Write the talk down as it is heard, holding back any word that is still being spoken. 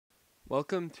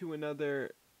Welcome to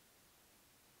another.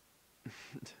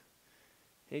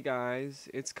 Hey guys,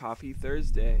 it's Coffee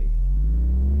Thursday.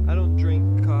 I don't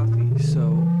drink coffee,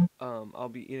 so I'll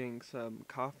be eating some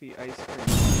coffee ice cream.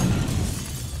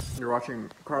 You're watching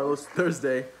Carlos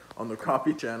Thursday on the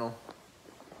Coffee channel.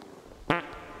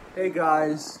 Hey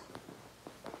guys,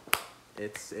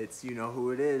 it's you know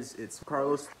who it is. It's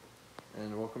Carlos,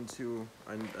 and welcome to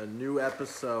a new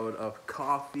episode of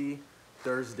Coffee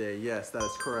Thursday. Yes, that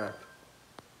is correct.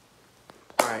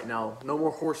 All right, now no more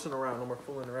horsing around, no more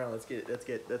fooling around. Let's get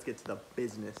to the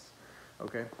business.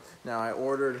 Okay. Now I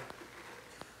ordered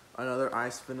another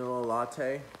iced vanilla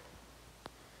latte.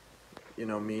 You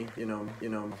know me. You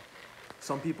know.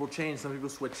 Some people change, some people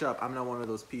switch up. I'm not one of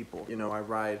those people. You know,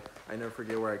 I never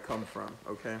forget where I come from,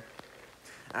 okay?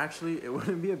 Actually, it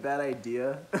wouldn't be a bad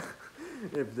idea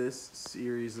if this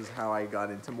series is how I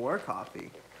got into more coffee.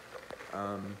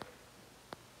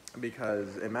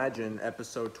 Because imagine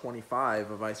episode 25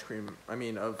 of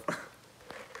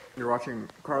you're watching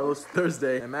Carlos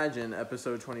Thursday. Imagine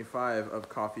episode 25 of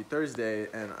Coffee Thursday,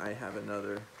 and I have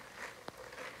another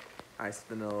iced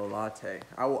vanilla latte.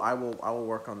 I will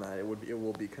work on that. It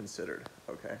will be considered.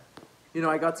 Okay. You know,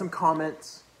 I got some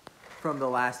comments from the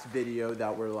last video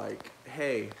that were like,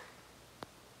 "Hey,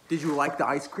 did you like the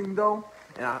ice cream though?"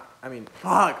 And I mean,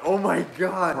 fuck. Oh my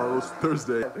god. Carlos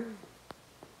Thursday.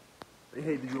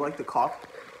 Hey, did you like the coffee?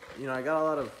 You know, I got a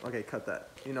lot of cut that.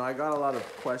 You know, I got a lot of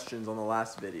questions on the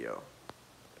last video,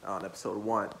 on episode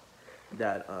 1,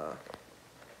 that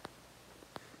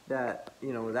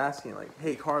you know, was asking like,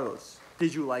 "Hey Carlos,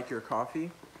 did you like your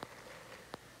coffee?"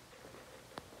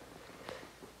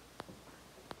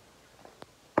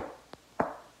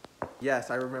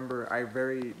 Yes, I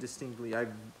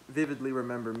vividly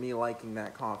remember me liking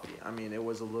that coffee. I mean, it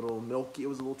was a little milky, it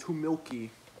was a little too milky,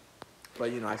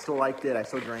 but you know, I still liked it, I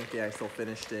still drank it, I still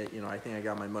finished it, you know, I think I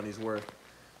got my money's worth.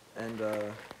 And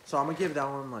so I'm gonna give that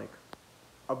one like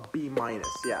a B-.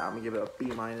 Yeah, I'm gonna give it a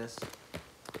B-.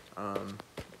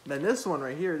 Then this one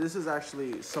right here, this is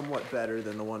actually somewhat better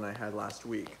than the one I had last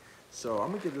week. So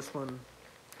I'm gonna give this one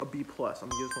a B+. I'm gonna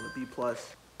give this one a B+.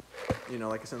 You know,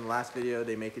 like I said in the last video,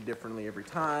 they make it differently every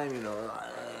time, you know.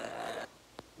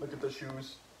 Look at the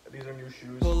shoes. These are new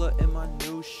shoes. Pull up in my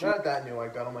new shoes. Not that new, I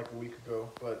got them like a week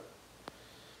ago, but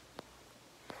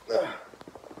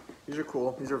these are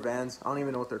cool. These are Vans. I don't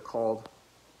even know what they're called.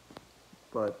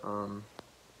 But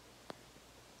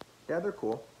yeah, they're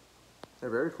cool. They're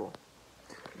very cool.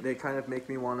 They kind of make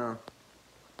me want to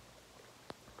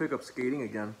pick up skating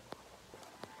again.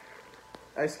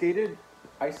 I skated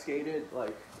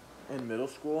like in middle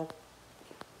school,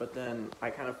 but then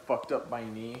I kind of fucked up my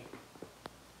knee,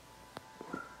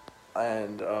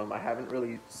 and I haven't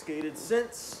really skated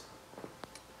since.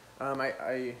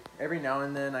 I every now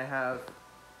and then I have,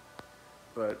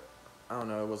 but I don't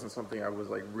know, it wasn't something I was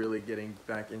like really getting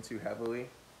back into heavily.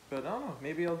 But I don't know,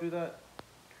 maybe I'll do that.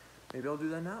 Maybe I'll do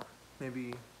that now.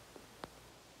 Maybe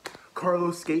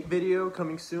Carlos skate video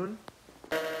coming soon.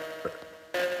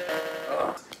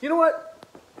 You know what?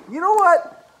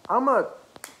 I'm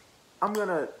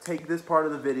gonna take this part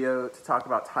of the video to talk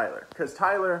about Tyler, cause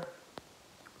Tyler.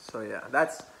 So yeah,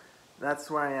 that's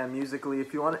where I am musically.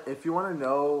 If you want to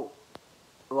know,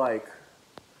 like,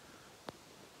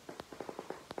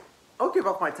 I'll give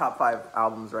off my top 5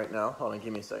 albums right now. Hold on,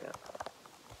 give me a second.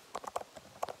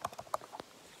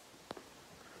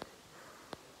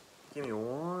 Give me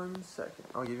 1 second.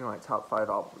 I'll give you my top 5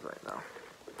 albums right now.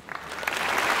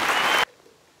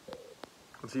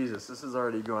 Jesus, this is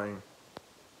already going.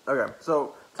 Okay,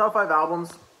 so top 5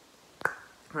 albums.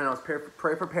 Right now, it's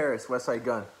Pray for Paris, West Side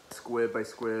Gun. Squib by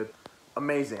Squib.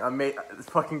 Amazing. It's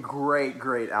fucking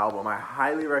great album. I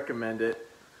highly recommend it.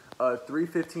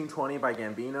 3:15:20 by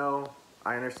Gambino.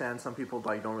 I understand some people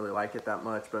like don't really like it that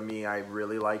much, but me, I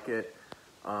really like it.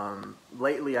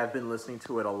 Lately, I've been listening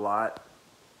to it a lot.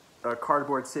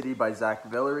 Cardboard City by Zach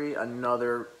Villery.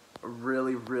 Another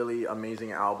really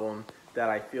amazing album that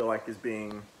I feel like is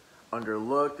being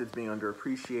underlooked. It's being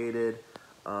underappreciated.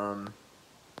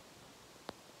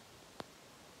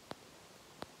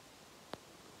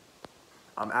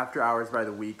 After Hours by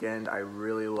The Weeknd, I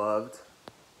really loved.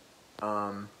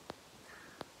 I've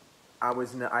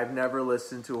never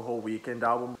listened to a whole Weeknd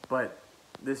album, but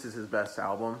this is his best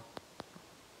album.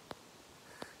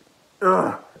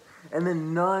 Ugh. And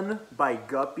then None by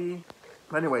Guppy.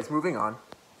 But anyways, moving on.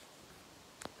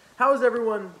 How is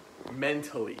everyone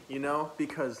mentally, you know?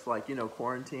 Because, like, you know,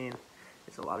 quarantine,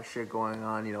 it's a lot of shit going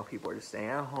on. You know, people are just staying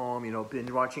at home, you know,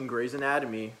 binge watching Grey's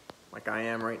Anatomy, like I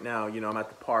am right now. You know, I'm at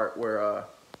the part where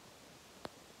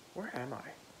am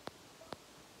I?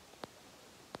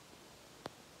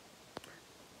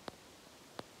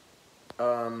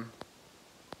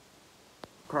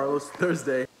 Carlos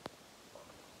Thursday.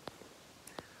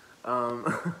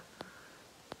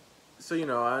 So, you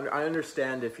know, I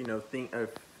understand if, you know, if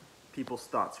people's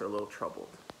thoughts are a little troubled.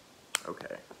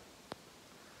 Okay.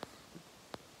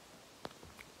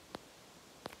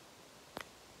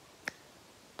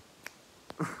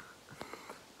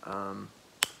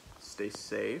 Stay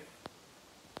safe.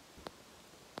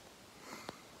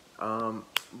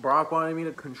 Brock wanted me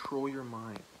to control your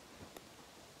mind.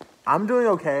 I'm doing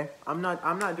okay. I'm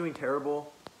not doing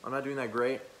terrible. I'm not doing that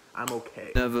great. I'm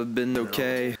okay. Never been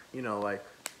okay. You know, like,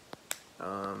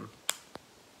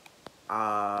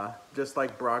 just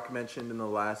like Brock mentioned in the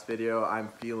last video, I'm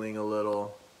feeling a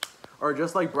little, or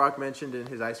just like Brock mentioned in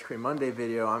his Ice Cream Monday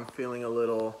video, I'm feeling a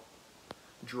little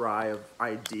dry of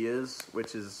ideas,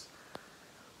 which is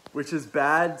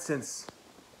bad since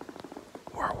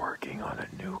we're working on a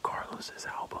new Carlos's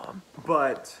album.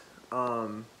 But,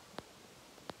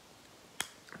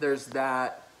 there's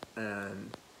that,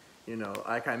 and, you know,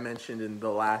 like I mentioned in the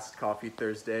last Coffee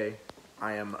Thursday,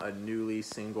 I am a newly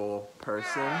single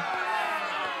person.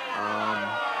 And,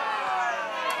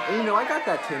 you know, I got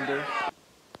that Tinder.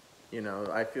 You know,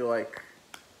 I feel like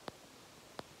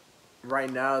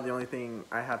right now the only thing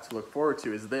I have to look forward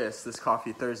to is this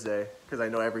Coffee Thursday, because I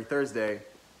know every Thursday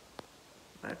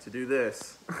I have to do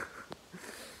this.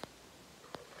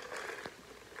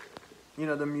 You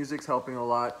know, the music's helping a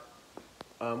lot.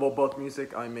 Well, both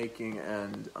music I'm making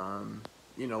and,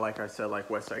 you know, like I said, like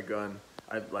West Side Gun,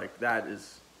 that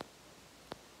is,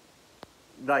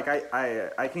 like,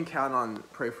 I can count on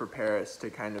Pray for Paris to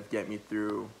kind of get me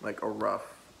through, like, a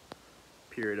rough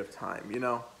period of time, you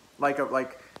know? Like,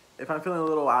 if I'm feeling a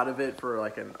little out of it for,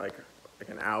 like an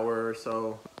hour or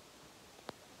so,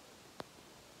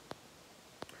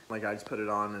 like, I just put it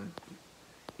on and,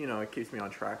 you know, it keeps me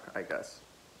on track, I guess.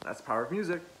 That's the power of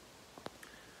music.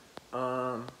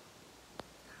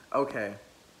 Okay,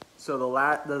 so the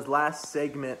last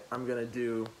segment I'm gonna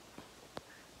do,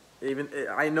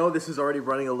 I know this is already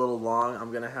running a little long.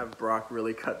 I'm gonna have Brock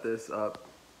really cut this up.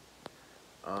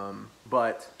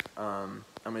 But I'm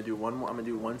gonna do one more. I'm gonna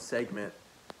do one segment.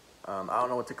 I don't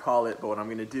know what to call it, but what I'm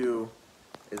gonna do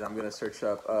is I'm gonna search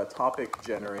up a topic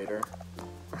generator,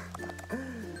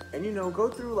 and, you know, go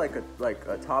through like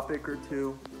a topic or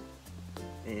two,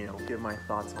 and, you know, give my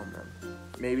thoughts on them.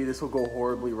 Maybe this will go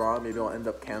horribly wrong. Maybe I'll end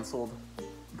up canceled.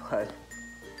 But,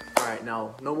 alright,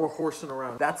 now, no more horsing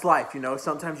around. That's life, you know?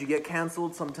 Sometimes you get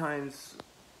canceled, sometimes...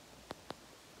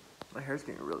 My hair's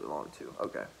getting really long, too.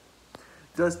 Okay.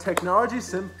 Does technology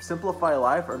simplify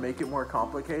life or make it more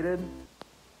complicated?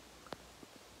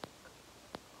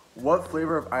 What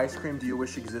flavor of ice cream do you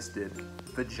wish existed?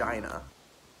 Vagina.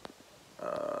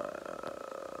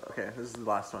 Okay, this is the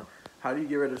last one. How do you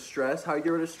get rid of stress? How do you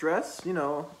get rid of stress? You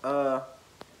know,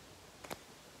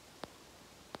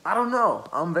 I don't know.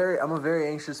 I'm a very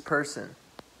anxious person.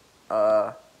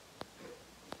 When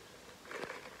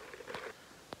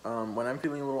I'm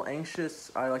feeling a little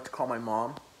anxious, I like to call my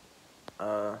mom.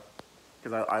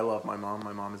 Because I love my mom.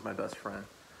 My mom is my best friend.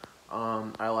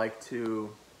 I like to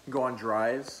go on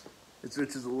drives,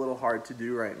 which is a little hard to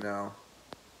do right now.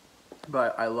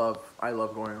 But I love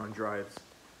going on drives.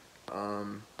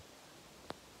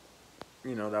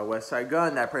 You know, that West Side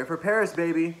Gun, that Pray for Paris,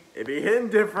 baby. It be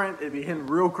hitting different. It be hitting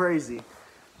real crazy.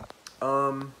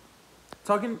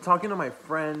 Talking to my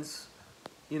friends,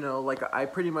 you know, like, I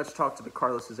pretty much talk to the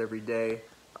Carloses every day.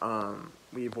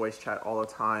 We voice chat all the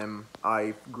time.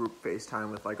 I group FaceTime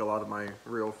with, like, a lot of my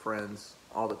real friends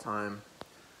all the time.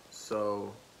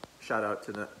 So, shout out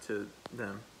to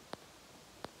them.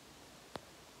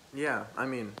 Yeah, I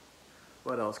mean,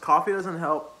 what else? Coffee doesn't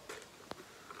help.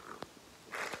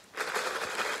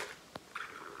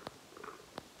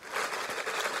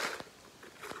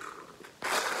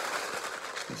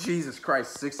 Jesus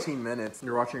Christ, 16 minutes.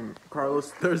 You're watching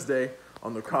Carlos Thursday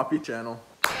on the Coffee channel.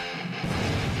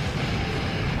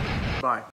 Bye.